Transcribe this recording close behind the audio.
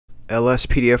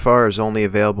LSPDFR is only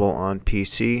available on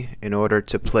PC. In order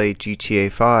to play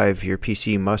GTA 5, your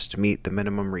PC must meet the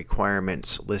minimum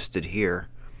requirements listed here.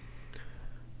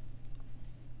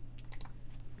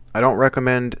 I don't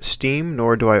recommend Steam,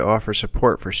 nor do I offer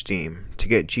support for Steam. To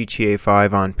get GTA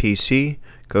 5 on PC,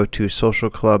 go to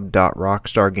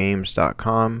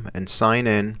socialclub.rockstargames.com and sign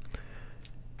in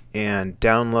and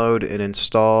download and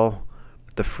install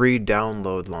the free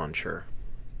download launcher.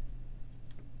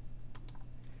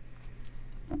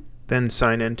 Then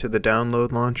sign into the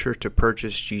download launcher to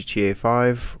purchase GTA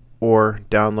 5 or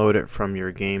download it from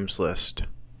your games list.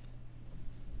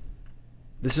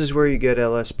 This is where you get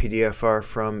LSPDFR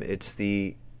from. It's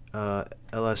the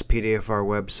LSPDFR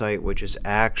website, which is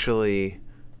actually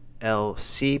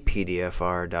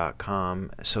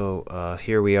LCPDFR.com. So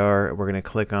here we are. We're going to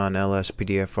click on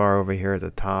LSPDFR over here at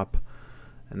the top,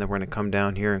 and then we're going to come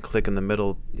down here and click in the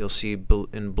middle. You'll see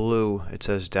in blue it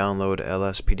says download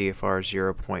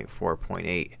LSPDFR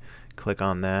 0.4.8. Click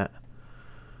on that.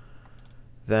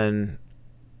 Then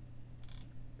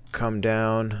come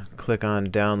down, click on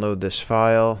download this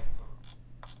file,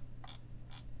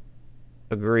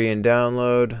 agree and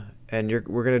download, and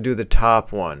we're going to do the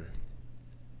top one,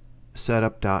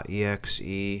 setup.exe.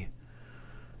 It's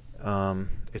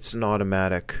an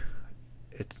automatic.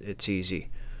 It's easy.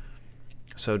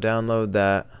 So download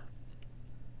that.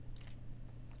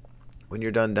 When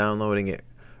you're done downloading it,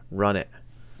 run it.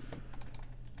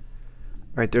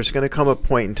 Alright, there's going to come a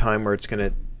point in time where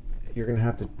you're going to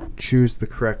have to choose the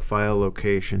correct file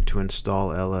location to install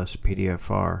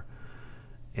LSPDFR.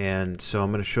 And so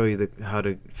I'm going to show you how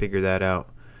to figure that out.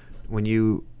 When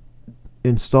you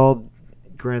installed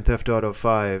Grand Theft Auto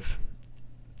 5,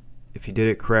 if you did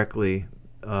it correctly,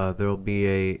 there'll be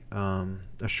a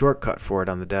shortcut for it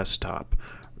on the desktop.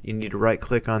 You need to right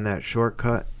click on that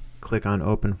shortcut, click on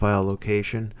open file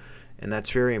location, and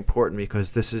that's very important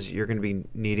because you're going to be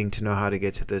needing to know how to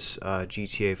get to this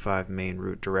GTA 5 main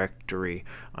root directory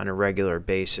on a regular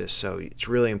basis. So it's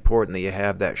really important that you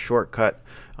have that shortcut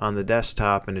on the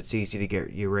desktop, and it's easy to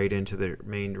get you right into the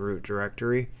main root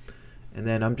directory. And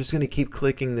then I'm just going to keep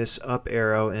clicking this up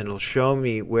arrow, and it'll show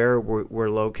me where we're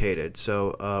located.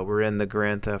 So we're in the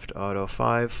Grand Theft Auto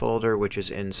 5 folder, which is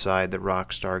inside the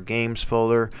Rockstar Games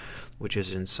folder, which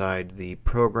is inside the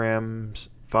programs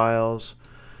files,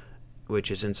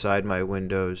 which is inside my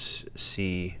Windows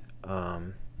C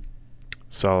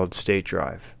solid state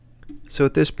drive. So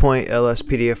at this point,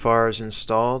 LSPDFR is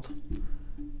installed,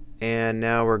 and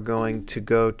now we're going to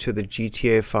go to the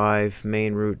GTA 5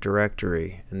 main root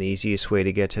directory, and the easiest way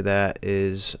to get to that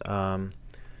is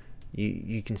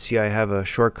you can see I have a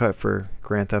shortcut for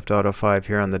Grand Theft Auto 5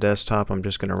 here on the desktop. I'm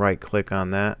just going to right click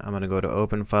on that. I'm going to go to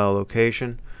open file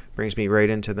location, brings me right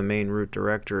into the main root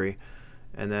directory,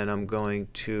 and then I'm going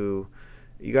to,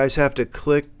 you guys have to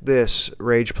click this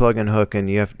Rage plugin hook, and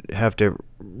you have to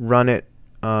run it.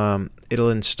 It'll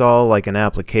install like an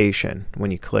application when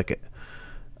you click it.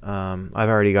 I've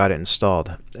already got it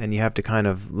installed, and you have to kind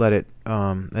of let it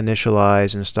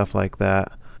initialize and stuff like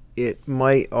that. It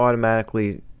might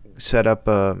automatically set up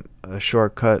a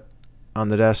shortcut on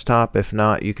the desktop. If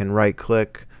not, you can right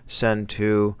click, send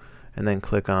to, and then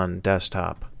click on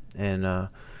desktop, and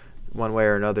one way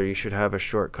or another you should have a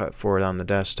shortcut for it on the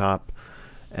desktop.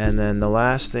 And then the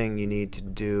last thing you need to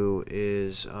do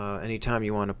is anytime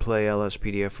you want to play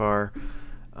LSPDFR,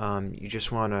 you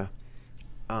just want to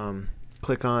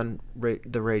click on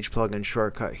the Rage plugin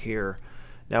shortcut here.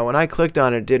 Now when I clicked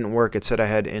on it, it didn't work. It said I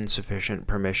had insufficient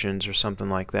permissions or something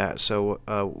like that. So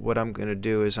what I'm going to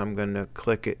do is I'm going to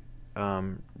click it,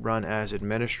 run as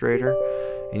administrator,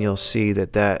 and you'll see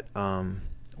that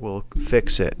will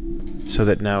fix it so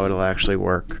that now it'll actually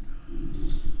work.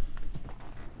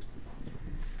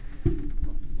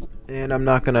 And I'm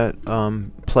not gonna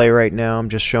play right now. I'm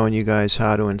just showing you guys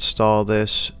how to install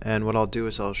this. And what I'll do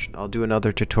is I'll do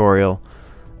another tutorial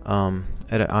in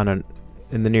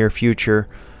the near future,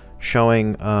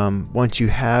 showing once you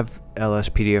have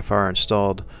LSPDFR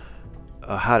installed,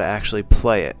 how to actually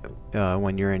play it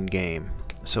when you're in game.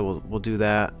 So we'll do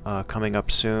that coming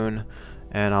up soon.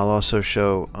 And I'll also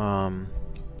show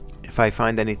if I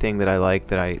find anything that I like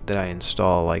that I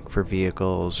install, like for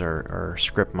vehicles or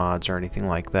script mods or anything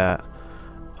like that.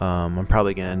 I'm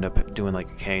probably gonna end up doing like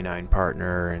a K9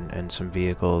 partner and some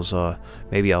vehicles.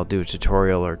 Maybe I'll do a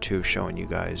tutorial or two showing you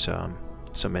guys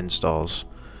some installs.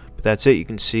 But that's it. You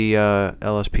can see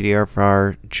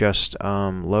LSPDFR just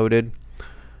loaded,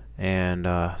 and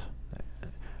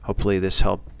hopefully this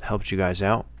helped you guys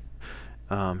out,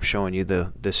 showing you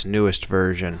this newest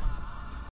version.